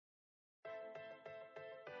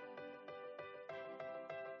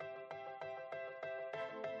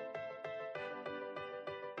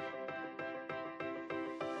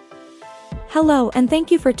Hello and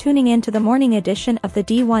thank you for tuning in to the morning edition of the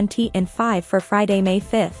D1.ticker for Friday, May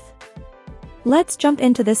 5th. Let's jump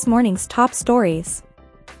into this morning's top stories.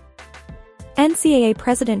 NCAA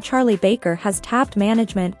President Charlie Baker has tapped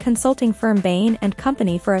management consulting firm Bain &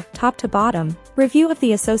 Company for a top-to-bottom review of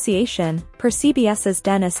the association, per CBS's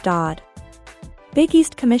Dennis Dodd. Big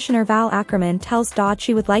East Commissioner Val Ackerman tells Dodd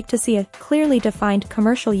she would like to see a clearly defined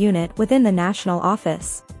commercial unit within the national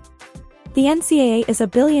office. The NCAA is a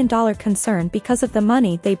billion-dollar concern because of the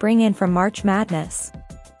money they bring in from March Madness.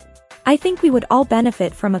 I think we would all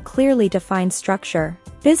benefit from a clearly defined structure,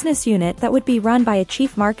 business unit that would be run by a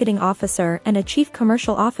chief marketing officer and a chief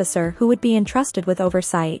commercial officer who would be entrusted with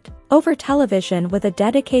oversight over television with a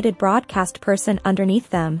dedicated broadcast person underneath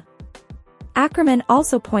them. Ackerman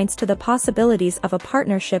also points to the possibilities of a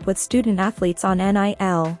partnership with student athletes on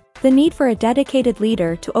NIL, the need for a dedicated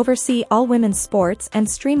leader to oversee all women's sports and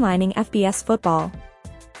streamlining FBS football.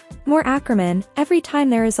 More Ackerman, every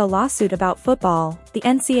time there is a lawsuit about football, the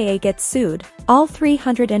NCAA gets sued, all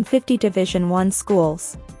 350 Division I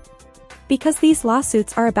schools. Because these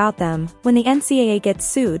lawsuits are about them, when the NCAA gets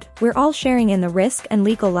sued, we're all sharing in the risk and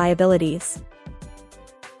legal liabilities.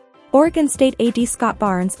 Oregon State AD Scott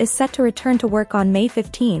Barnes is set to return to work on May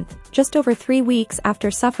 15, just over 3 weeks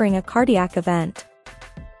after suffering a cardiac event.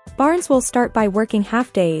 Barnes will start by working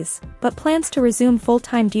half-days, but plans to resume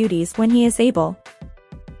full-time duties when he is able.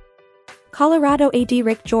 Colorado AD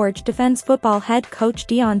Rick George defends football head coach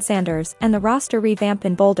Deion Sanders and the roster revamp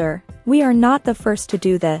in Boulder. "We are not the first to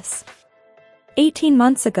do this. 18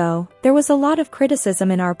 months ago, there was a lot of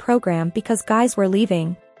criticism in our program because guys were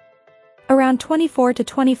leaving. Around 24 to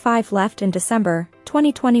 25 left in December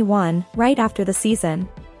 2021, right after the season.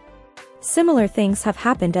 Similar things have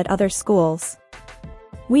happened at other schools.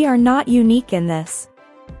 We are not unique in this.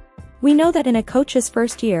 We know that in a coach's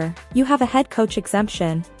first year, you have a head coach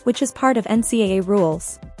exemption, which is part of NCAA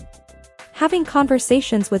rules. Having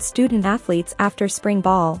conversations with student athletes after spring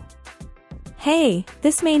ball. Hey,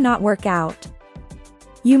 this may not work out.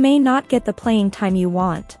 You may not get the playing time you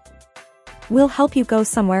want. We'll help you go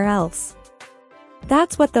somewhere else."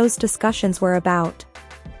 That's what those discussions were about.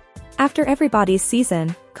 After everybody's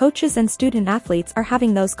season, coaches and student athletes are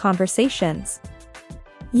having those conversations.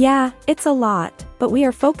 Yeah, it's a lot, but we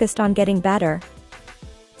are focused on getting better.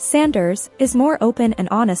 Sanders is more open and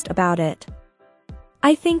honest about it.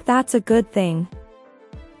 I think that's a good thing.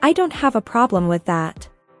 I don't have a problem with that.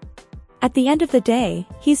 At the end of the day,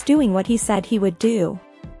 he's doing what he said he would do.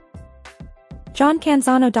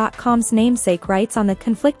 JohnCanzano.com's namesake writes on the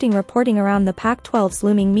conflicting reporting around the Pac-12's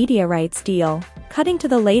looming media rights deal, cutting to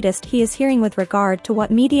the latest he is hearing with regard to what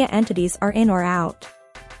media entities are in or out.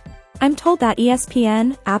 "I'm told that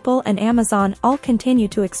ESPN, Apple and Amazon all continue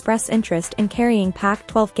to express interest in carrying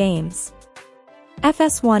Pac-12 games.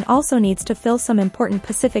 FS1 also needs to fill some important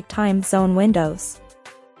Pacific time zone windows.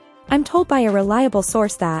 I'm told by a reliable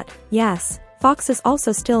source that, yes, Fox is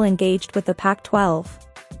also still engaged with the Pac-12.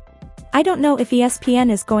 I don't know if ESPN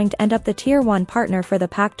is going to end up the Tier 1 partner for the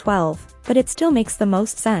Pac-12, but it still makes the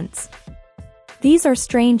most sense. These are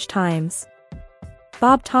strange times.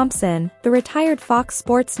 Bob Thompson, the retired Fox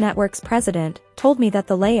Sports Network's president, told me that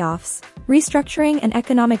the layoffs, restructuring and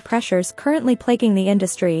economic pressures currently plaguing the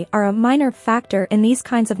industry are a minor factor in these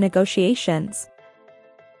kinds of negotiations."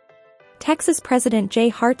 Texas President Jay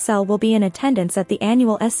Hartzell will be in attendance at the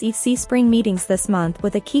annual SEC spring meetings this month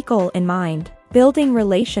with a key goal in mind: building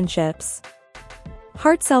relationships.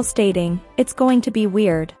 Hartzell stating, "It's going to be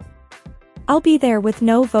weird. I'll be there with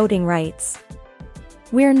no voting rights.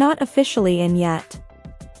 We're not officially in yet.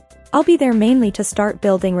 I'll be there mainly to start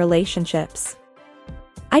building relationships.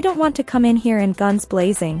 I don't want to come in here in guns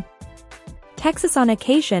blazing. Texas on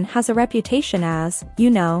occasion has a reputation as,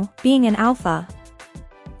 being an alpha.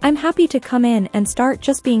 I'm happy to come in and start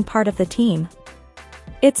just being part of the team.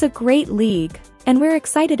 It's a great league, and we're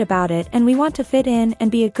excited about it, and we want to fit in and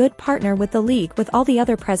be a good partner with the league with all the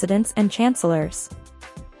other presidents and chancellors.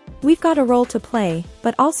 We've got a role to play,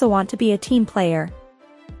 but also want to be a team player."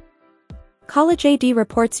 College AD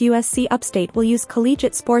reports USC Upstate will use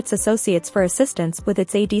Collegiate Sports Associates for assistance with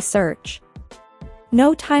its AD search.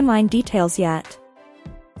 No timeline details yet.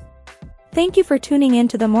 Thank you for tuning in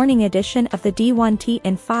to the morning edition of the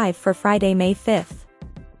D1.ticker for Friday, May 5th.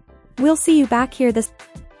 We'll see you back here this